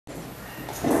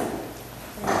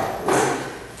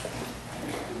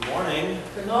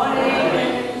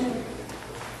Morning.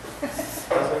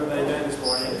 How's everybody doing this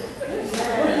morning?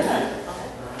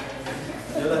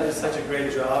 Yula did such a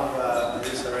great job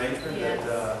with this arrangement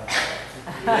that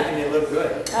you're making me look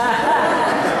good.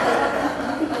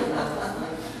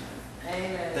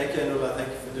 Amen. Thank you, Anula. Thank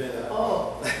you for doing that.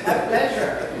 Oh, my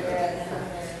pleasure.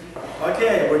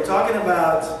 Okay, we're talking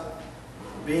about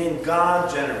being God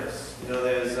generous. You know,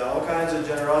 there's all kinds of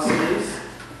generosities,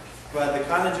 but the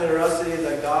kind of generosity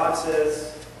that God says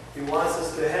He wants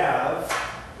us to have,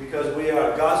 because we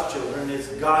are God's children, is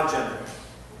God generous.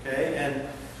 Okay, and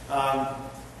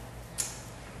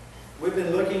we've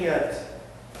been looking at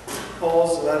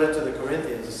Paul's letter to the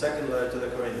Corinthians, the second letter to the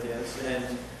Corinthians,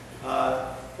 and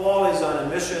Paul is on a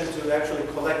mission to actually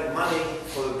collect money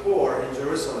for the poor in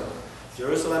Jerusalem.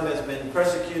 Jerusalem has been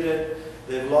persecuted.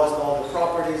 They've lost all the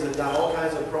properties. They've done all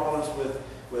kinds of problems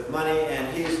with money.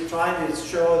 And he's trying to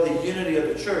show the unity of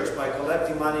the church by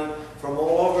collecting money from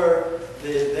all over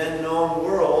the then known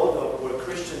world of where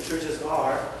Christian churches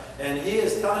are. And he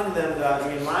is telling them that,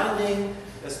 reminding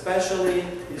especially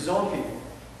his own people,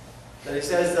 that he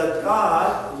says that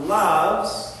God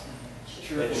loves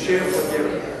a cheerful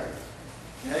giver.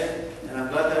 Okay? And I'm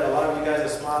glad that a lot of you guys are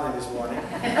smiling this morning.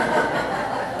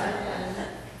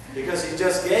 Because he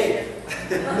just gave.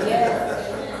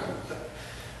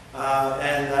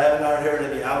 And I have not heard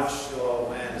any ouch, oh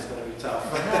man, it's going to be tough.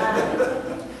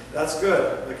 That's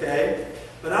good, okay?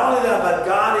 But not only that, but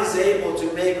God is able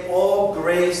to make all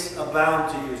grace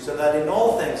abound to you, so that in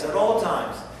all things, at all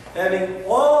times, having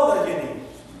all that you need.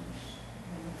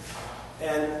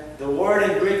 And the word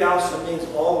in Greek also means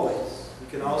always. You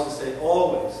can also say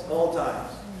always, all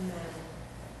times.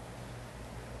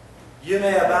 You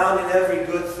may abound in every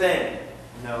good thing.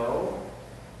 No,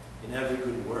 in every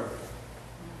good work.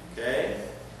 Okay?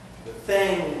 The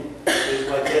thing is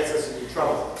what gets us into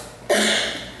trouble.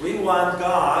 We want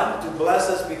God to bless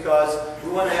us because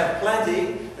we want to have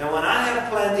plenty. And when I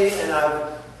have plenty and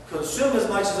I've consumed as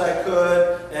much as I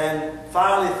could and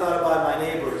finally thought about my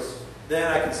neighbors,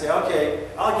 then I can say, okay,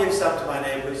 I'll give some to my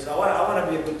neighbors. I want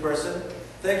to be a good person.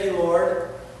 Thank you, Lord.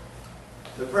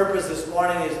 The purpose this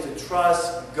morning is to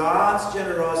trust God's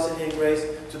generosity and grace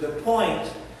to the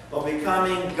point of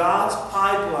becoming God's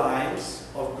pipelines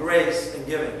of grace and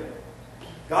giving.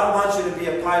 God wants you to be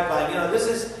a pipeline. You know, this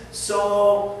is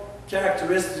so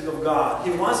characteristic of God.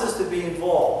 He wants us to be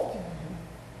involved.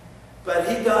 But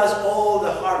He does all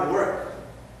the hard work.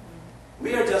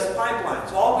 We are just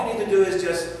pipelines. All we need to do is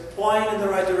just point in the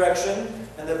right direction,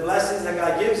 and the blessings that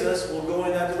God gives us will go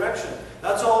in that direction.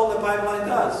 That's all the pipeline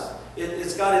does.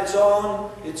 It's got its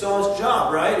own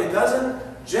job, right? It doesn't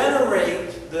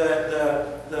generate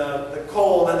the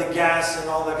coal and the gas and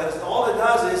all that kind of stuff. All it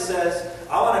does is says,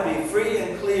 I want to be free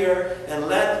and clear and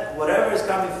let whatever is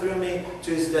coming through me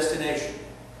to its destination.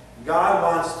 God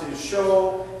wants to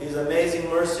show His amazing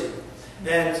mercy.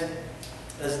 And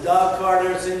as Doug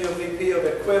Carter, Senior VP of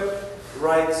Equip,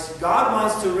 writes, God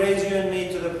wants to raise you and me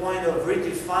to the point of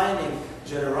redefining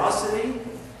generosity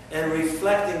and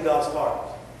reflecting God's heart.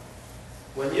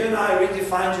 When you and I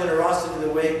redefine generosity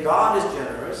the way God is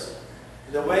generous,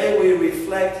 the way we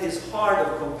reflect His heart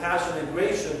of compassion and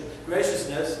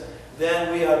graciousness,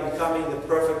 then we are becoming the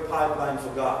perfect pipeline for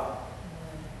God.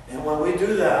 And when we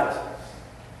do that,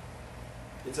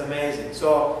 it's amazing.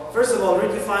 So, first of all,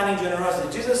 redefining generosity.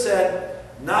 Jesus said,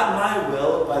 not my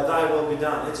will, but thy will be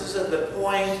done. It's just at the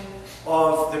point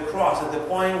of the cross, at the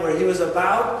point where He was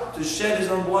about to shed His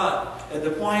own blood, at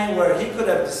the point where He could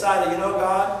have decided, you know,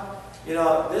 God, you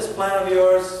know, this plan of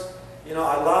yours, you know,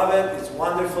 I love it, it's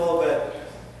wonderful, but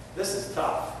this is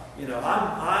tough. You know,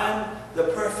 I'm the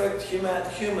perfect human,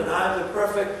 I'm the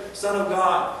perfect Son of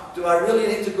God. Do I really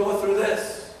need to go through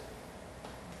this?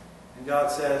 And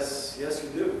God says, yes, you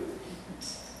do.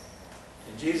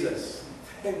 And Jesus,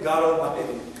 God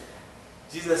Almighty,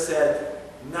 Jesus said,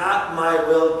 not my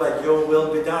will, but your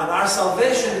will be done. Our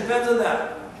salvation depends on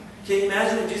that. Can you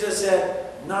imagine if Jesus said,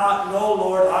 no,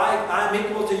 Lord, I'm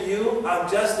equal to you. I'm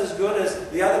just as good as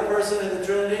the other person in the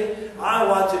Trinity. I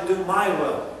want to do my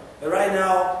will. But right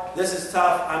now, this is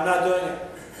tough. I'm not doing it.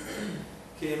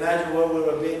 Can you imagine what we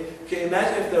would be? Can you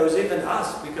imagine if there was even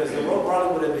us? Because the world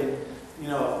probably would have been, you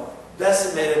know,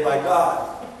 decimated by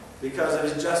God because of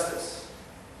His justice.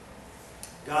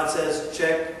 God says,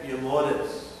 check your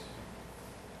motives.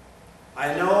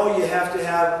 I know you have to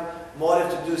have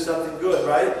motive to do something good,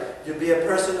 right? You'll be a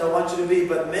person I want you to be,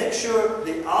 but make sure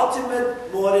the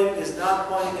ultimate motive is not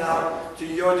pointing out to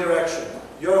your direction,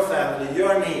 your family,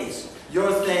 your needs,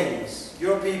 your things,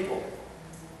 your people.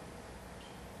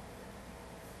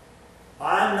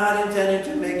 I'm not intending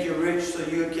to make you rich so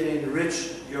you can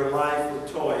enrich your life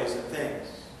with toys and things.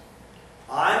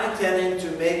 I'm intending to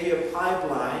make you a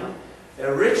pipeline,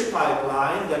 a rich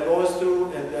pipeline that goes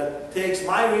through and that takes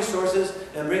my resources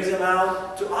and brings them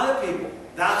out to other people.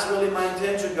 That's really my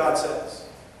intention, God says.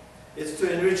 It's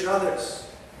to enrich others.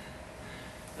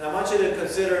 And I want you to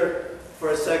consider for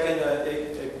a second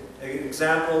an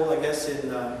example, I guess,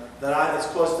 it's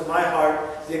close to my heart.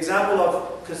 The example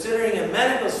of considering a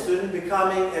medical student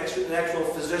becoming an actual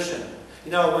physician.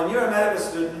 You know, when you're a medical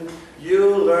student,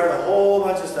 you learn a whole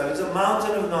bunch of stuff. It's a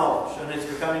mountain of knowledge, and it's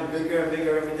becoming bigger and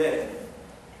bigger every day.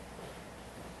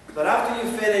 But after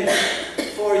you finish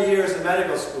 4 years of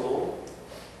medical school,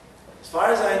 as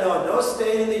far as I know, no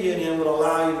state in the union will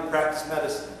allow you to practice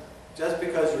medicine. Just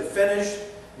because you finished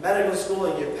medical school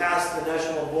and you passed the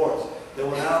national boards, they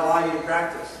will not allow you to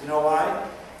practice. You know why?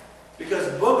 Because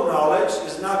book knowledge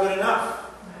is not good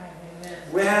enough.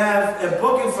 We have a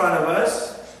book in front of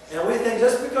us, and we think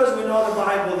just because we know the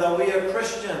Bible that we are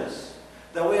Christians,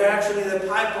 that we are actually the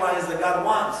pipelines that God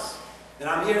wants. And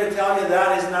I'm here to tell you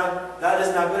that is not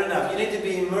good enough. You need to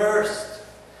be immersed.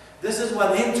 This is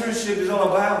what internship is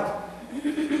all about.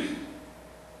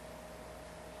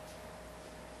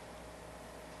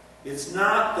 It's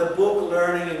not the book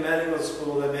learning in medical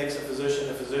school that makes a physician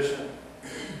a physician.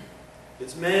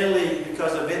 It's mainly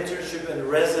because of internship and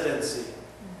residency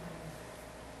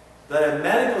that a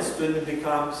medical student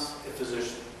becomes a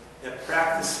physician, a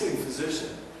practicing physician.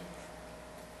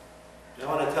 I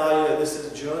want to tell you, this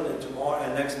is June, and tomorrow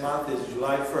and next month is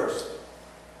July 1st.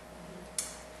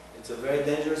 It's a very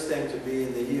dangerous thing to be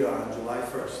in the ER on July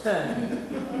 1st.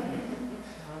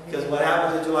 Because what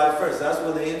happens on July 1st? That's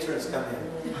when the interns come in.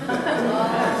 Okay?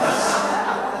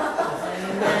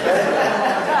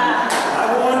 I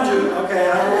warned you. Okay, I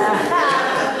warned you.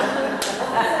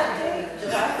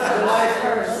 July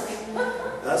 1st.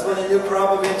 That's when the new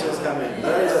crop of interns come in.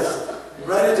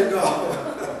 Ready to go.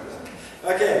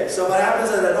 Okay, so what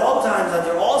happens is at all times,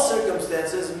 under all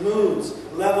circumstances, moods,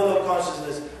 level of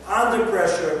consciousness, under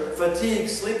pressure, fatigue,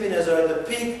 sleepiness are at the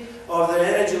peak of their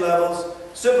energy levels,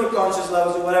 superconscious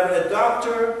levels, or whatever, a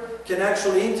doctor can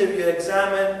actually interview,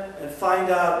 examine, and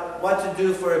find out what to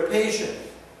do for a patient.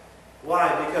 Why?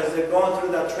 Because they're going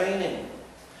through that training.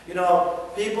 You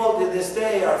know, people to this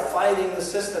day are fighting the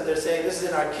system. They're saying this is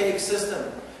an archaic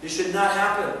system. It should not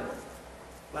happen.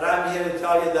 But I'm here to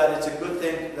tell you that it's a good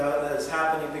thing that is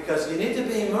happening, because you need to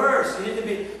be immersed. You need to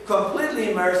be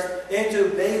completely immersed into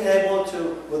being able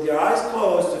to, with your eyes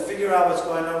closed, to figure out what's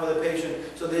going on with the patient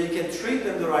so that you can treat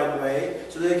them the right way,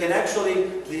 so that you can actually,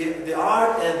 the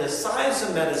art and the science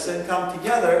of medicine come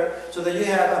together so that you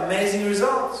have amazing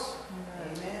results.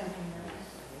 Amen.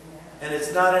 And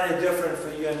it's not any different for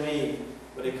you and me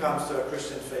when it comes to our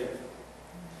Christian faith.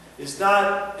 It's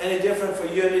not any different for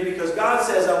you and me, because God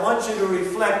says, I want you to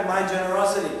reflect my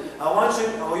generosity. I want you,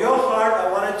 your heart, I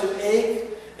want it to ache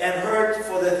and hurt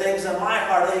for the things that my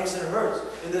heart aches and hurts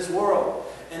in this world.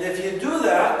 And if you do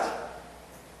that,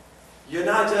 you're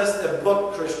not just a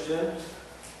book Christian,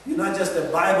 you're not just a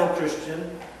Bible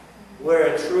Christian,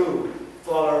 we're a true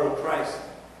follower of Christ.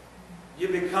 You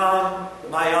become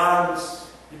my arms,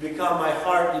 you become my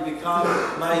heart, you become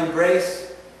my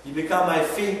embrace, you become my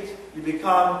feet, you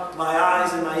become my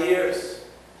eyes and my ears.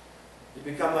 You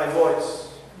become my voice.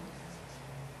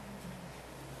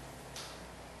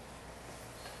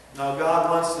 Now God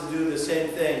wants to do the same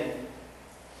thing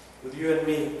with you and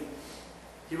me.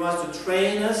 He wants to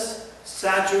train us,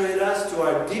 saturate us to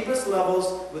our deepest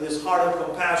levels with His heart of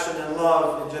compassion and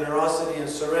love and generosity and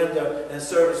surrender and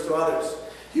service to others.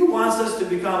 He wants us to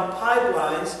become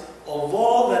pipelines of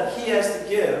all that He has to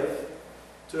give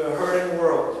to a hurting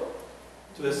world,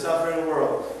 to a suffering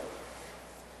world.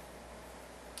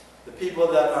 The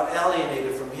people that are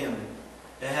alienated from Him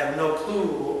and have no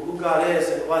clue who God is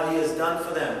and what He has done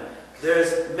for them.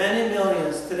 There's many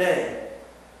millions today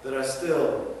that are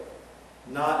still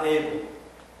not able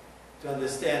to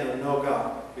understand or know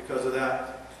God because of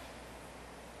that.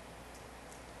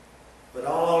 But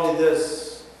not only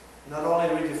this, not only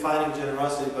redefining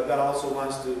generosity, but God also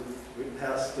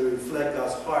has to reflect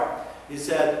God's heart. He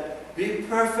said, be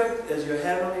perfect as your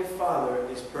heavenly Father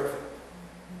is perfect.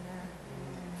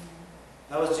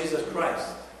 That was Jesus Christ,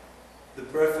 the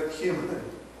perfect human,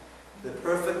 the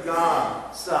perfect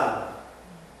God, Son.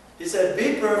 He said,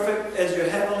 be perfect as your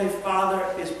heavenly Father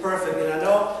is perfect. And I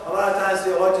know a lot of times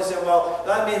theologians say, well,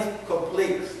 that means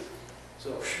complete.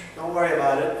 So don't worry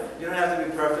about it. You don't have to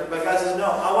be perfect. But God says, no,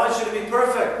 I want you to be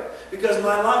perfect. Because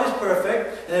my love is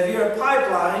perfect, and if you're a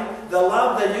pipeline, the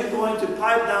love that you're going to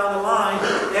pipe down the line,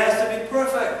 it has to be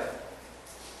perfect.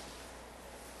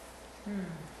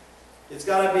 It's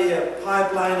got to be a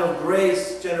pipeline of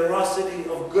grace, generosity,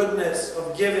 of goodness,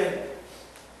 of giving.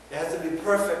 It has to be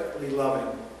perfectly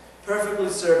loving, perfectly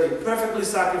serving, perfectly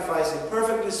sacrificing,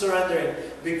 perfectly surrendering,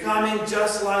 becoming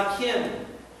just like Him.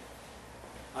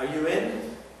 Are you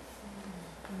in?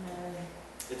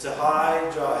 It's a high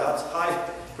job. That's high,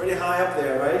 pretty high up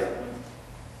there, right?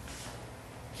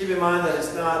 Keep in mind that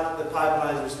it's not the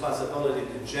pipeline's responsibility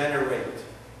to generate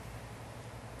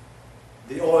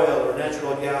the oil or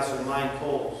natural gas or mine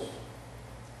coals.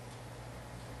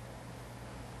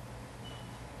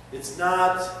 It's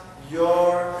not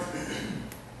your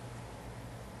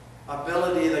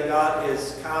ability that God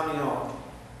is counting on.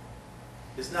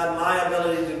 It's not my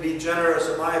ability to be generous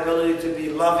or my ability to be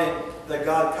loving that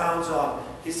God counts on.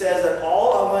 He says that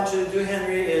all I want you to do,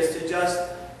 Henry, is to just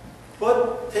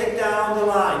take down the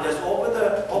line. Just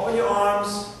open your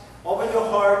arms, open your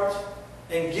heart,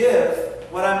 and give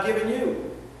what I'm giving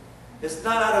you. It's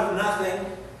not out of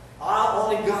nothing.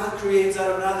 Only God creates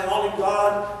out of nothing. Only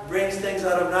God brings things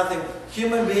out of nothing.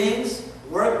 Human beings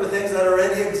work with things that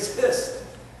already exist.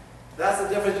 That's the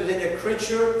difference between a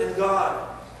creature and God.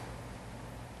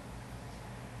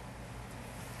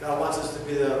 God wants us to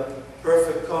be the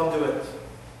perfect conduit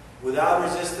without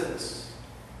resistance,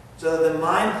 so that the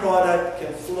mine product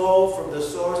can flow from the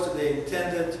source to the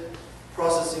intended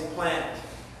processing plant.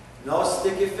 No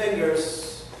sticky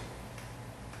fingers,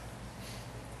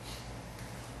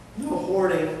 no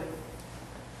hoarding.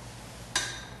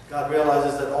 God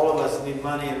realizes that all of us need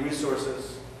money and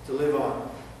resources to live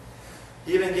on.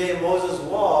 He even gave Moses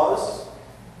laws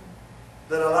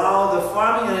that allow the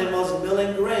farming animals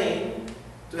milling grain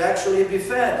to actually be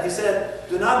fed. He said,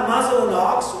 do not muzzle an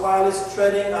ox while it's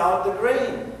treading out the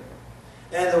grain.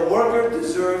 And the worker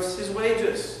deserves his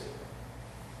wages.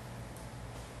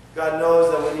 God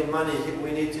knows that we need money,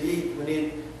 we need to eat, we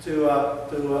need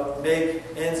to make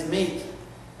ends meet.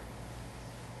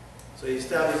 So He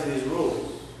established these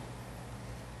rules.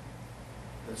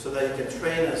 And so that He can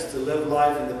train us to live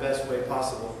life in the best way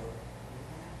possible.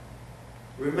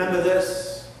 Remember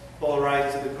this, Paul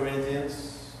writes to the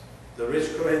Corinthians, the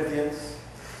rich Corinthians.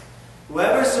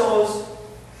 Whoever sows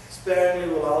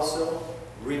sparingly will also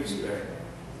reap sparingly.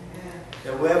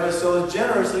 And whoever sows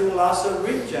generously will also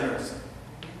reap generously.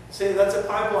 See, that's a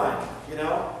pipeline, you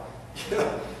know.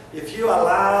 If you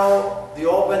allow the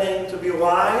opening to be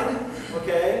wide,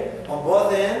 okay, on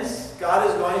both ends, God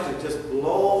is going to just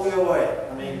blow you away.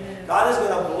 I mean, God is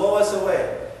going to blow us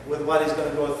away with what He's going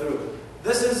to go through.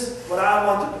 This is what I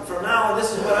want to, from now on,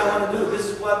 this is what I want to do. This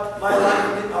is what my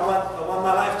life, I want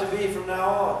my life to be from now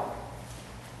on.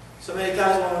 So many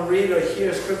times when we read or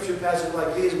hear scripture passages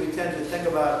like these, we tend to think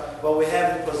about, well, we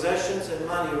have the possessions and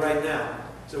money right now.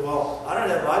 So, well, I don't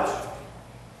have much.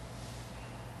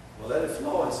 Well, let it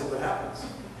flow and see what happens.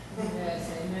 Yes,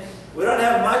 amen. We don't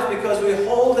have much because we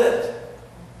hold it.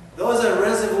 Those are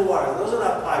reservoirs. Those are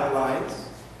not pipelines.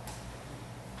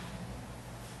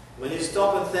 When you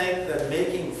stop and think that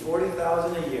making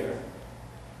 $40,000 a year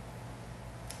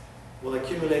will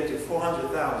accumulate to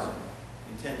 $400,000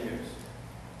 in 10 years.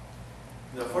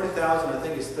 You know, 40,000, I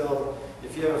think, is still,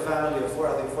 if you have a family of 4,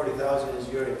 I think 40,000 is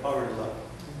your poverty level,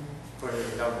 according to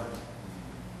the government.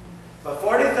 But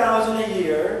 40,000 a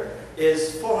year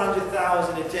is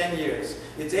 400,000 in 10 years.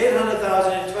 It's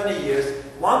 800,000 in 20 years,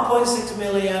 1.6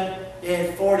 million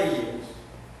in 40 years.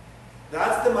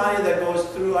 That's the money that goes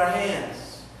through our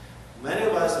hands. Many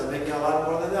of us are making a lot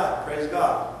more than that. Praise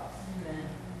God. Amen.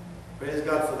 Praise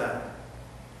God for that.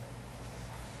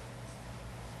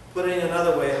 Putting it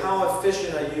another way, how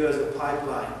efficient are you as a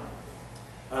pipeline?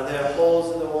 Are there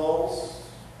holes in the walls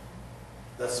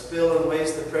that spill and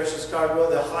waste the precious cargo?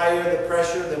 The higher the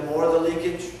pressure, the more the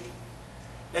leakage.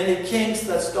 Any kinks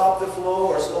that stop the flow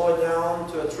or slow it down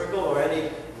to a trickle, or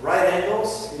any right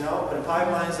angles? You know, when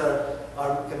pipelines are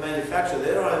manufactured,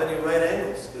 they don't have any right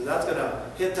angles, because that's going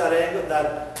to hit that angle,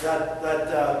 that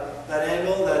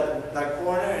angle, that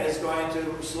corner, and it's going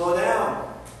to slow down.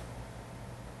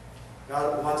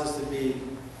 God wants us to be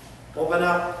open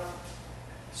up,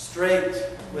 straight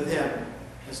with Him,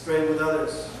 and straight with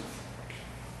others.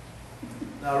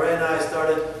 Now, Ray and I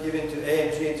started giving to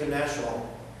AMG International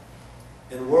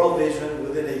in World Vision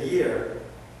within a year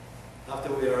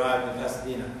after we arrived in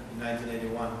Pasadena in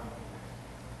 1981.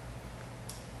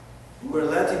 We were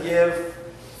led to give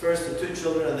first to 2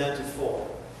 children and then to 4,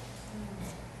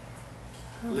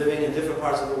 living in different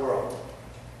parts of the world.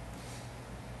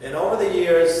 And over the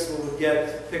years, we would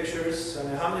get pictures. I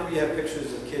mean, how many of you have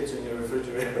pictures of kids in your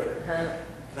refrigerator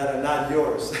that are not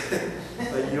yours,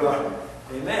 but you are?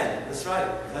 Amen. That's right.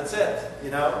 That's it.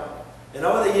 You know. And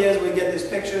over the years, we get these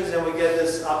pictures and we get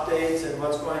these updates and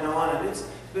what's going on, and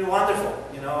It's been wonderful,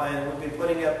 you know, and we've been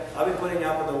putting up, I've been putting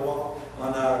up on the wall,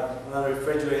 on our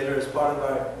refrigerator as part of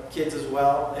our kids as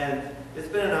well, and it's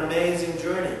been an amazing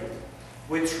journey.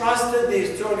 We trusted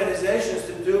these two organizations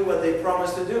to do what they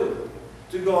promised to do,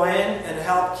 to go in and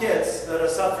help kids that are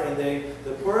suffering.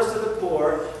 The poorest of the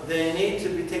poor, they need to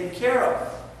be taken care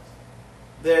of.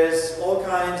 There's all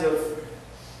kinds of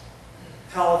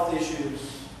health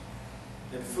issues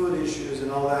and food issues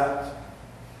and all that.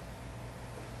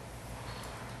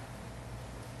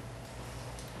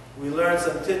 We learned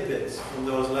some tidbits from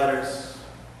those letters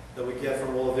that we get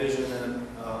from World Vision and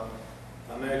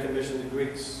American Mission to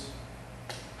Greeks.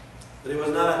 But it was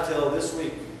not until this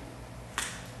week,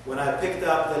 when I picked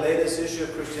up the latest issue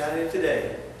of Christianity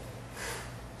Today,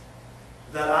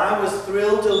 that I was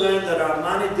thrilled to learn that our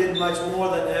money did much more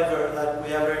than we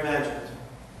ever imagined.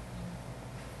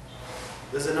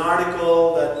 There's an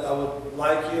article that I would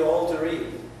like you all to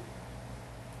read.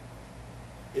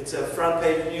 It's a front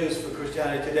page news for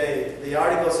Christianity Today. The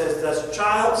article says, "Does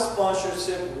child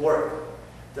sponsorship work?"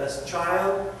 Does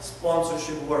child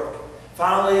sponsorship work?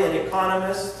 Finally, an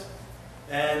economist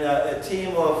and a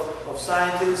team of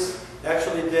scientists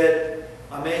actually did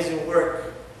amazing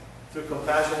work through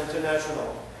Compassion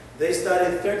International. They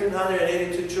studied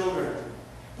 1,382 children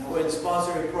that were in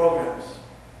sponsoring programs.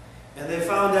 And they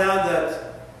found out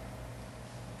that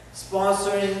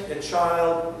sponsoring a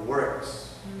child works.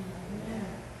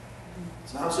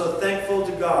 So I'm so thankful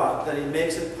to God that He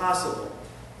makes it possible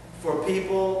for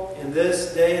people in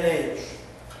this day and age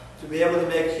to be able to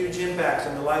make huge impacts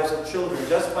on the lives of children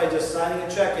just by just signing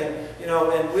a check. And, you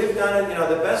know, and we've done it, you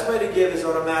know, the best way to give is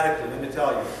automatically, let me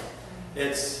tell you.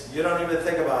 You don't even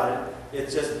think about it.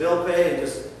 It's just bill pay, it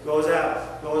just goes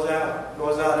out, goes out,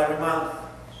 goes out every month.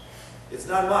 It's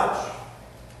not much.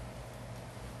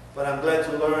 But I'm glad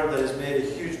to learn that it's made a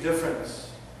huge difference.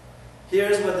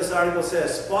 Here's what this article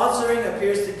says. Sponsoring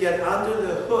appears to get under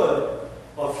the hood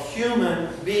of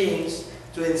human beings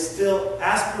to instill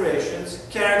aspirations,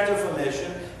 character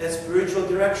formation, and spiritual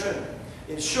direction.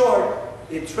 In short,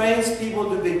 it trains people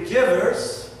to be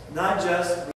givers, not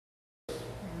just receivers.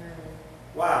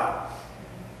 Wow.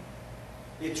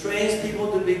 It trains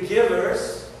people to be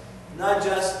givers, not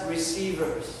just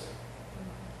receivers.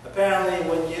 Apparently,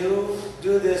 when you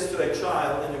do this to a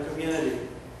child in a community,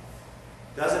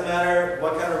 doesn't matter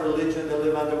what kind of religion they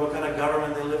live under, what kind of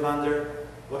government they live under,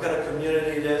 what kind of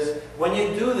community it is. When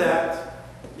you do that,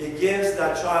 it gives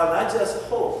that child not just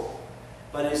hope,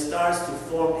 but it starts to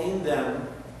form in them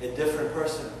a different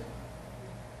person.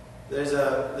 There's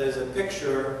a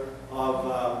picture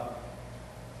of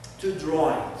two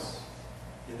drawings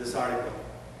in this article.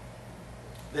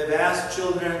 They've asked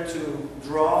children to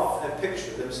draw a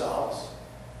picture themselves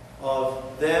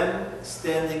of them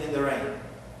standing in the rain.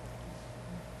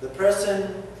 The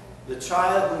person, the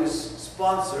child who is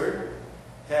sponsored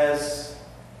has,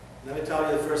 let me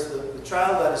tell you first, the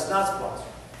child that is not sponsored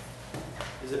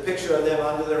is a picture of them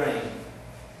under the rain.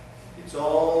 It's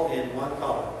all in one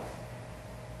color.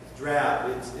 It's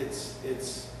drab,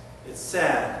 it's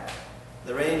sad.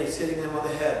 The rain is hitting them on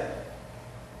the head.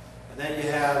 And then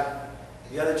you have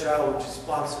the other child which is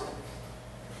sponsored.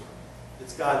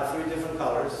 It's got 3 different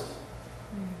colors.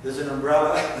 There's an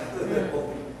umbrella.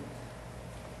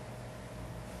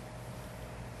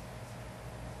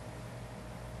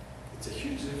 It's a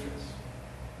huge difference.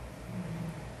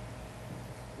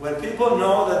 When people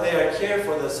know that they are cared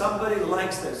for, that somebody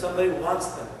likes them, somebody wants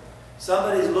them,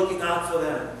 somebody is looking out for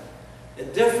them, a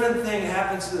different thing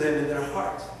happens to them in their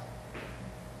heart.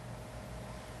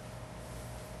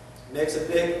 It makes a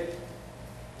big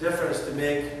difference to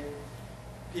make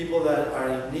people that are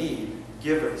in need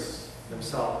givers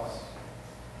themselves.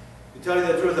 To tell you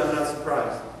the truth, I'm not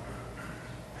surprised.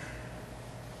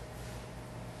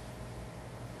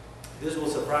 This will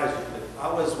surprise you, but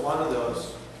I was one of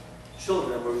those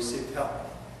children who received help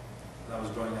when I was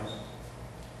growing up.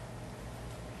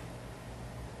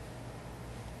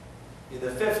 In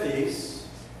the 50s,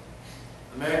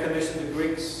 American Mission to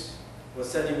Greeks was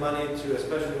sending money to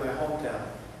especially my hometown.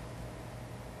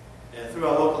 And through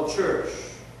our local church,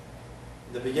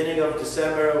 in the beginning of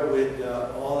December, with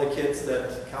all the kids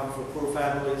that come from poor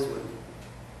families,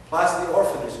 plus the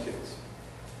orphanage kids,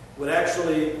 would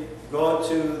actually go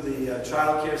to the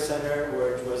child care center,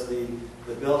 where it was the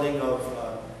building of,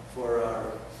 for our,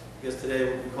 I guess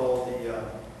today what we call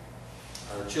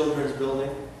the children's building,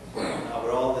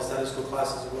 where all the Sunday school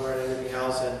classes were and everything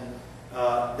else. And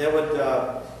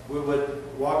we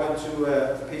would walk onto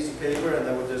a piece of paper and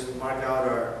they would just mark out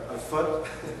our foot.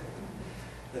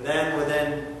 And then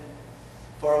within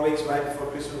 4 weeks, right before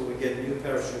Christmas, we would get a new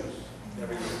pair of shoes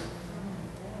every year.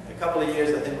 a couple of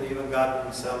years, I think we even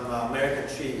got some American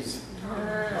cheese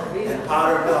and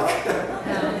powdered milk,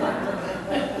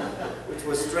 which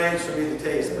was strange for me to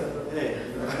taste, but hey,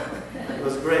 it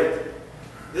was great.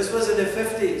 This was in the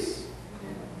 50s.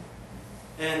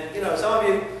 And, you know, some of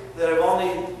you that have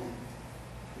only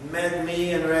met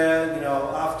me and Red, you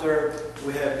know, after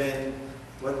we have been,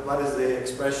 what is the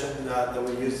expression that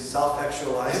we use,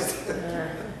 self-actualized?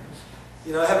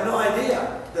 You know, I have no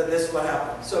idea that this is what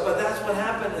happened. So, but that's what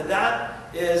happened, and that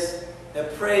is a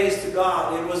praise to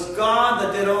God. It was God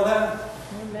that did all that.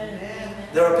 Amen.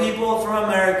 There are people from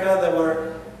America that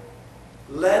were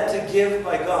led to give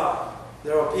by God.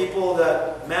 There are people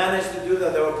that managed to do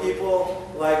that. There were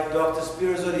people like Dr.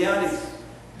 Spiro Zodiadis.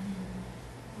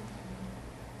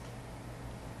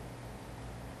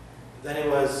 Then it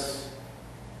was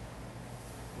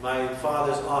my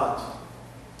father's aunt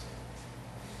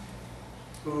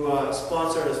who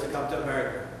sponsored us to come to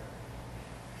America.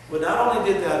 But not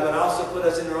only did that, but also put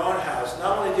us in our own house.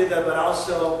 Not only did that, but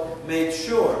also made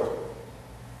sure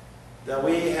that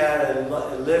we had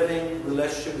a living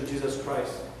relationship with Jesus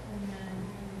Christ.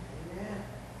 Amen.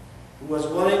 Who was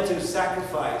willing to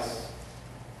sacrifice.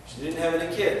 She didn't have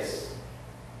any kids,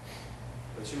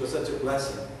 but she was such a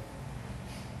blessing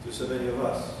to so many of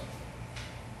us.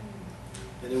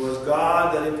 And it was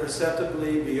God that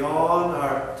imperceptibly, beyond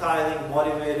our tithing,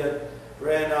 motivated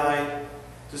Ray and I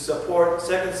to support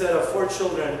second set of 4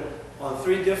 children on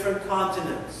 3 different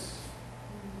continents.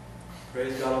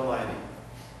 Praise God Almighty.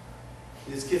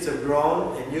 These kids have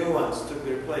grown and new ones took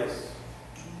their place.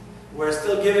 We're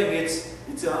still giving. It's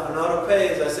an auto pay,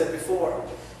 as I said before.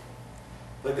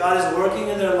 But God is working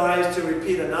in their lives to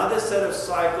repeat another set of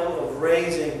cycle of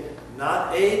raising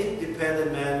not 8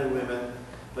 dependent men and women,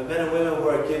 but men and women who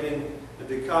are giving and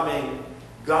becoming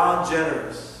God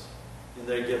generous in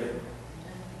their giving.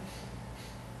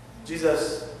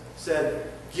 Jesus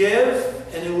said, "Give,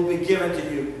 and it will be given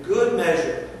to you. Good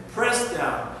measure, pressed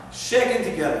down, shaken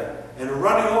together, and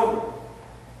running over.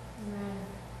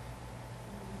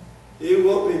 It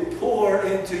will be poured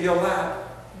into your lap."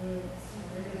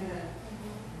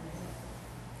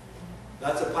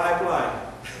 That's a pipeline.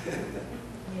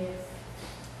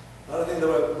 I don't think there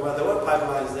were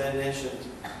pipelines then in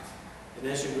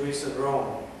ancient Greece and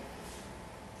Rome.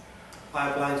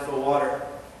 Pipelines for water.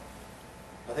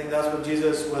 I think that's what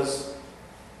Jesus was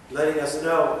letting us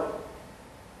know.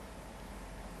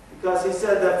 Because he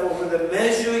said that for the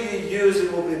measure you use,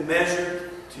 it will be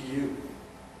measured to you.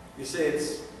 You say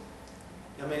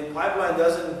pipeline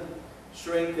doesn't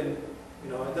shrink and,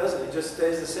 it doesn't. It just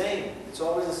stays the same. It's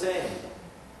always the same.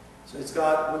 So we've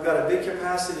got a big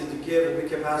capacity to give, a big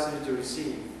capacity to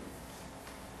receive.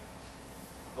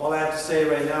 All I have to say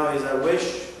right now is I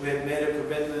wish we had made a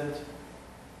commitment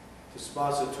to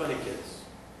sponsor 20 kids.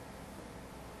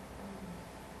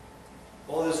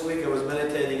 All this week I was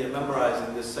meditating and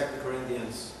memorizing this 2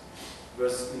 Corinthians,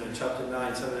 verse, chapter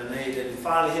 9, 7, and 8, and it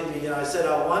finally hit me. I said,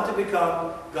 I want to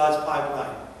become God's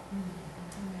pipeline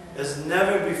as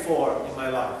never before in my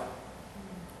life.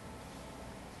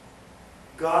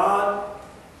 God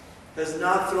has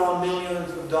not thrown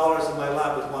millions of dollars in my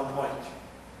lap at one point.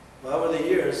 But over the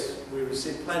years, we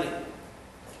received plenty.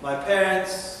 My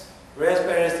parents, Ray's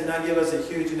parents, did not give us a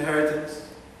huge inheritance,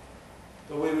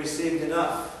 but we received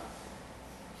enough.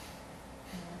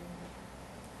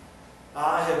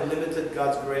 I have limited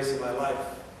God's grace in my life.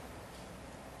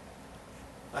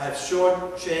 I have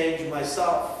shortchanged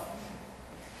myself.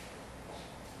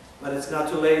 But it's not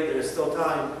too late. There is still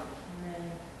time.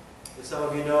 As some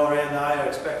of you know, Ray and I are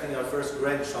expecting our first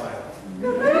grandchild.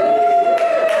 End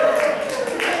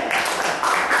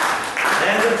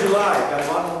of July. Got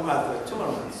 1 more month, 2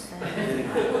 more months.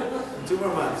 2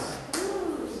 more months.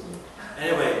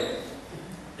 Anyway,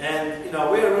 and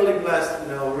we are really blessed.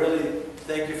 Really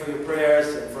thank you for your prayers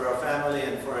and for our family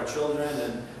and for our children.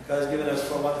 And God has given us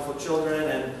 4 wonderful children,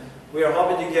 and we are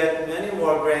hoping to get many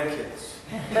more grandkids.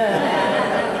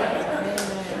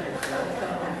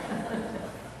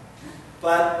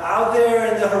 But out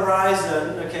there in the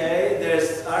horizon,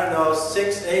 there's,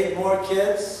 6, 8 more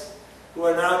kids who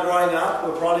are now growing up.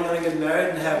 We're probably going to get married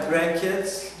and have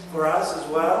grandkids for us as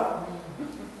well.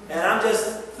 And I'm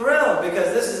just thrilled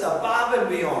because this is above and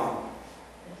beyond.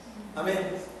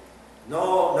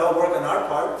 No work on our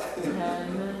part.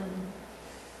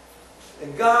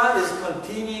 And God is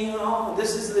continuing on.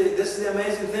 This is the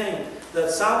amazing thing,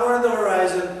 that somewhere on the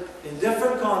horizon, in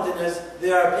different continents,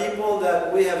 there are people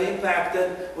that we have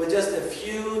impacted with just a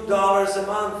few dollars a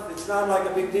month. It's not like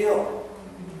a big deal.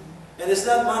 And it's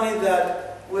not money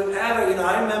that we've ever,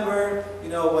 I remember,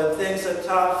 when things are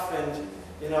tough and,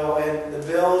 You know, and the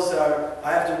bills are,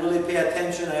 I have to really pay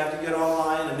attention. I have to get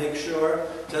online and make sure,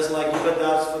 just like Eva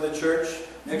does for the church,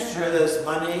 make sure there's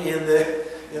money in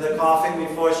the coffin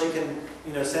before she can,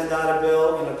 you know, send out a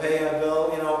bill, you know, pay a bill.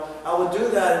 You know, I would do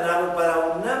that, but I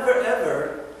would never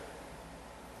ever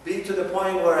be to the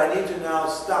point where I need to now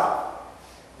stop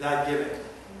that giving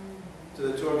to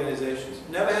the two organizations.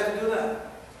 Never had to do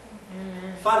that.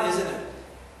 Fun, isn't it?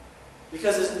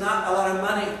 Because it's not a lot of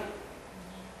money,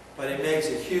 but it makes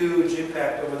a huge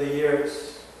impact over the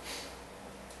years.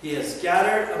 He has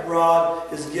scattered abroad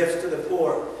his gifts to the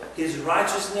poor. His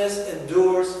righteousness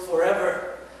endures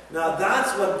forever. Now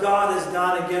that's what God has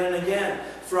done again and again.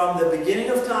 From the beginning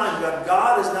of time,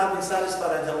 God has not been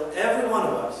satisfied until every one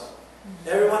of us,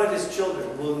 every one of his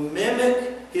children, will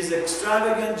mimic his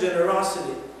extravagant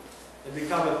generosity and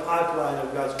become a pipeline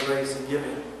of God's grace and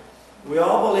giving. We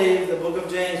all believe the book of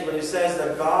James when he says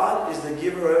that God is the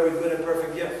giver of every good and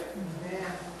perfect gift.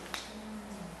 Amen.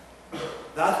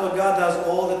 That's what God does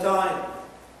all the time.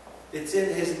 It's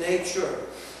in his nature.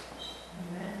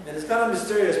 Amen. And it's kind of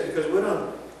mysterious because we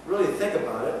don't really think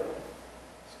about it.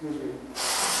 Excuse me.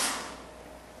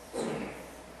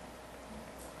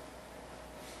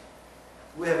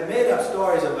 We have made up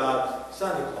stories about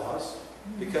Santa Claus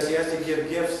because he has to give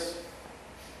gifts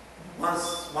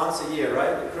once a year, right?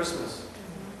 At Christmas.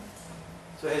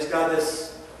 So he's got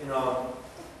this, you know,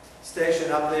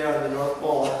 station up there on the North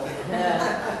Pole.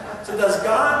 So does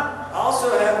God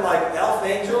also have like elf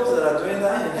angels that are doing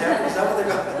that in heaven? Is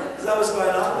that what's going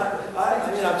on?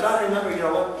 I mean, I'm trying to remember, you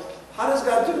know, how does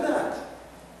God do that?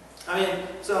 I mean,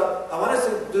 so I want us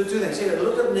to do two things. Here,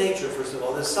 look at nature, first of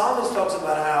all. The psalmist talks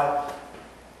about how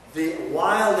the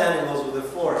wild animals of the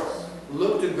forest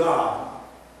look to God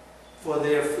for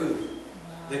their food.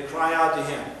 They cry out to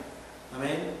him. I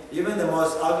mean, even the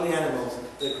most ugly animals,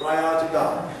 they cry out to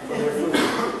God for their food.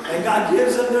 And God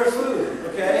gives them their food.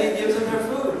 Okay? He gives them their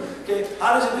food. Okay?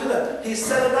 How does he do that? He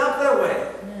set it up that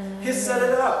way. He set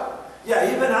it up.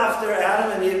 Yeah, even after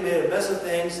Adam and Eve made a mess of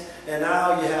things, and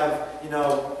now you have, you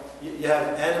know, you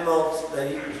have animals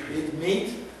that eat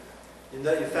meat. In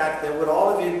fact, they would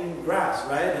all have eaten grass,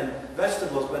 right? And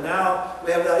vegetables. But now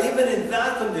we have that. Even in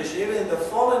that condition, even in the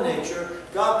fallen nature,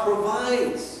 God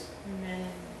provides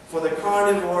for the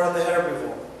carnivore and the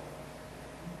herbivore.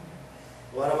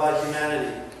 What about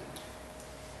humanity?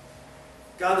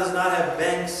 God does not have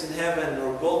banks in heaven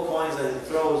or gold coins that he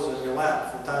throws in your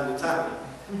lap from time to time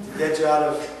to get you out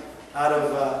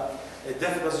of a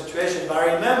difficult situation. But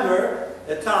I remember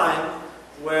a time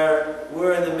where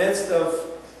we're in the midst of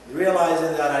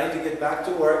realizing that I need to get back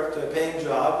to work, to a paying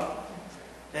job,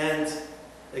 and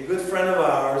a good friend of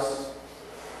ours,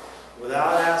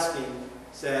 without asking,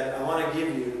 said, I want to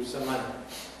give you some money.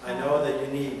 I know that you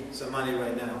need some money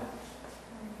right now.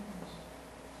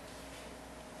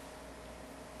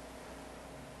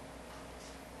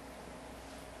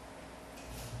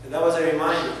 And that was a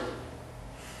reminder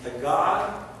that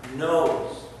God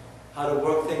knows how to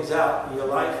work things out in your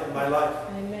life and my life.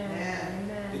 Amen.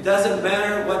 It doesn't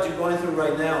matter what you're going through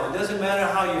right now. It doesn't matter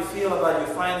how you feel about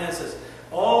your finances.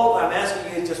 All I'm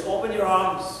asking you is just open your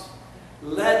arms.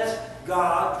 Let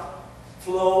God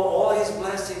flow all his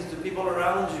blessings to people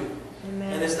around you.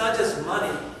 Amen. And it's not just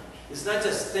money. It's not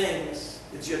just things.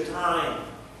 It's your time.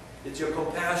 It's your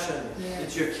compassion. Yes.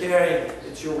 It's your caring.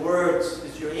 It's your words.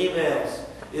 It's your emails.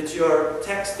 It's your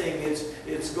texting.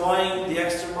 It's going the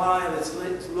extra mile. It's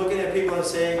looking at people and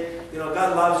saying, you know,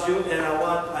 God loves you, and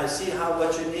I see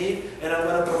what you need, and I'm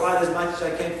going to provide as much as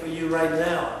I can for you right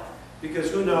now.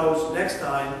 Because who knows, next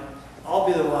time, I'll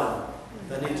be the one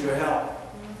that needs your help.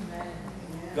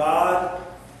 God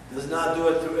does not do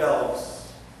it through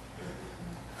elves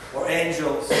or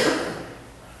angels.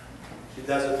 He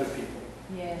does it through people.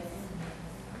 Yes.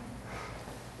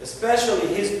 Especially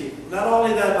his people. Not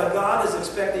only that, but God is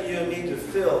expecting you and me to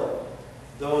fill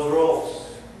those roles.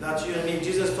 Not you and me.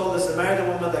 Jesus told the Samaritan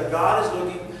woman that God is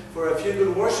looking for a few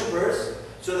good worshipers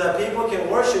so that people can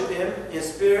worship him in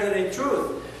spirit and in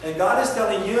truth. And God is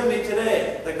telling you and me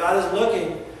today that God is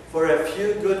looking for a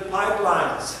few good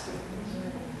pipelines.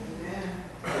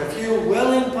 A few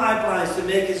willing pipelines to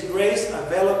make his grace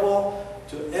available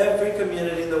to every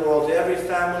community in the world, to every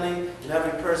family and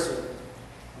every person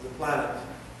on the planet.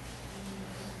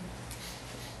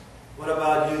 What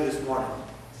about you this morning?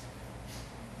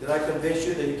 Did I convince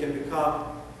you that you can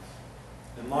become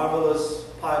a marvelous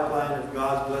pipeline of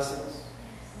God's blessings?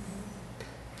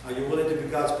 Are you willing to be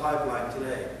God's pipeline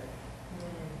today?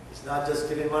 It's not just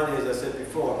giving money, as I said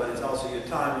before, but it's also your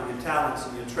time and your talents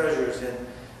and your treasures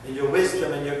and your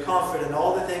wisdom and your comfort and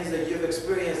all the things that you've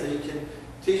experienced that you can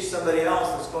teach somebody else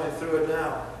that's going through it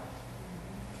now.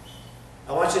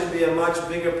 I want you to be a much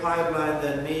bigger pipeline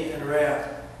than me and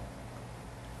Rhea.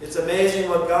 It's amazing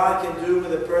what God can do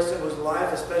with a person whose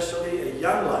life, especially a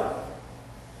young life.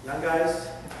 Young guys?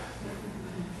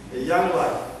 A young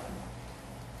life.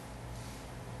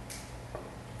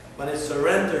 When it's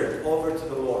surrendered over to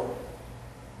the Lord.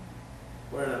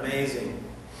 What an amazing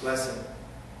blessing.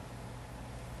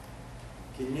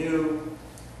 Can you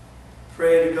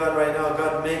pray to God right now?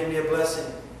 God, make me a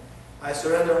blessing. I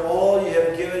surrender all you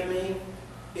have given me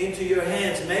into your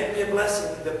hands. Make me a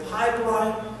blessing. The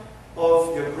pipeline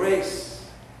of your grace,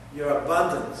 your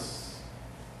abundance,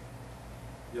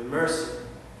 your mercy,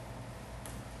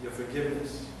 your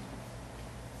forgiveness.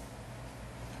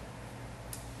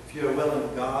 If you are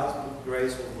willing, God's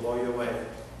grace will blow you away.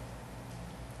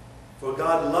 For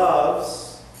God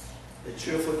loves a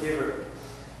cheerful giver.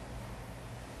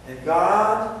 And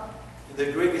God, in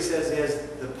the Greek it says, He has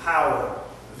the power,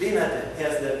 vinate, He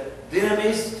has the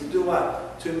dynamis to do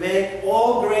what? To make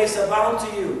all grace abound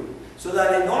to you, so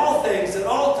that in all things, at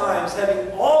all times,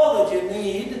 having all that you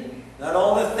need, not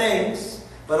all the things,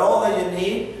 but all that you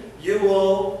need, you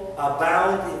will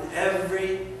abound in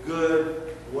every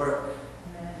good work.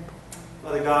 Amen.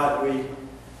 Father God, we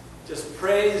just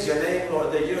praise your name,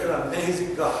 Lord, that you're an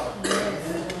amazing God.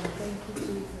 Yes, Lord. Thank you,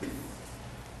 Jesus.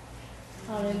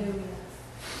 Hallelujah.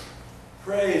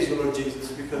 Praise you, Lord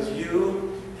Jesus, because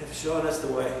you have shown us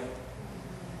the way.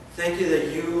 Thank you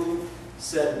that you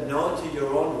said no to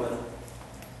your own will,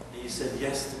 and you said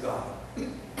yes to God.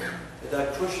 At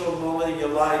that crucial moment in your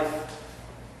life,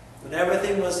 when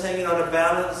everything was hanging on a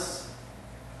balance,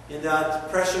 in that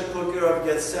pressure cooker of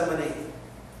Gethsemane,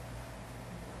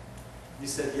 you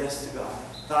said yes to God.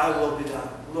 Thy will be done.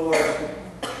 Lord,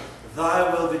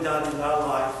 thy will be done in our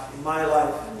life, in my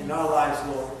life, in our lives,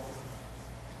 Lord.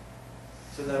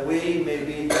 So that we may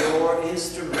be your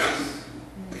instruments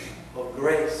of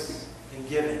grace and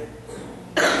giving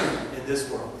in this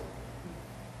world.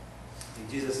 In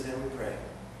Jesus' name we pray.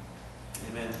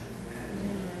 Amen.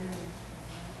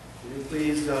 Will you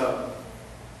please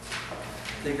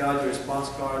take out your response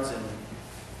cards and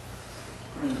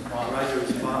Put in the box. write your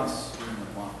response? Put in the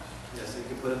box. Yes, you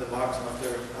can put it in the box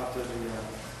after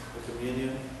the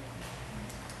communion.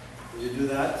 Will you do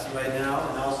that right now?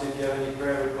 And also if you have any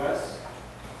prayer requests.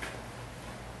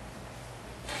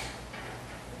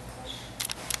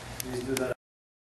 Please do that.